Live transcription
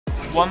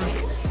One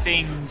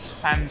thing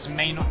fans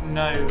may not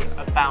know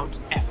about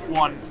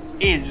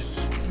F1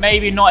 is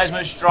maybe not as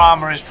much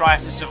drama as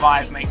Drive to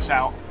Survive makes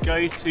out.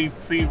 Go-to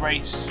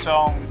pre-race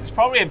song, it's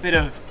probably a bit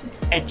of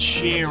Ed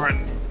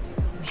Sheeran,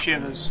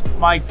 Shivers.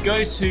 My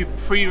go-to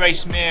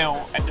pre-race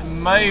meal at the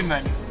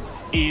moment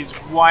is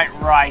white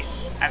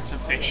rice and some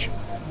fish.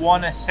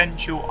 One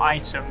essential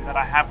item that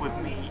I have with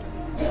me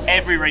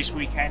every race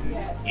weekend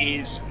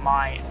is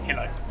my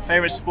pillow.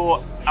 Favorite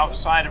sport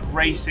outside of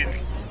racing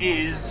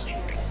is,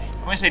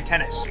 I'm going to say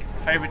tennis.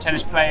 Favorite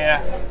tennis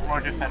player,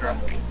 Roger Federer.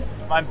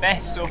 My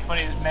best or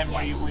funniest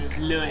memory with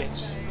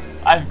Lewis,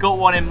 I've got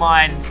one in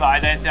mind, but I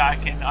don't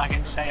think I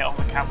can say it on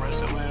the camera,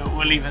 so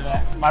we'll leave it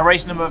there. My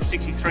race number of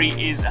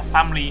 63 is a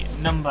family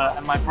number,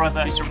 and my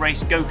brother used to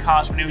race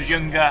go-karts when he was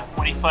younger.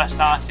 When he first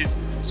started,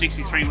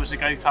 63 was a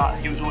go-kart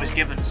he was always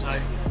given, so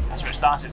that's where it started.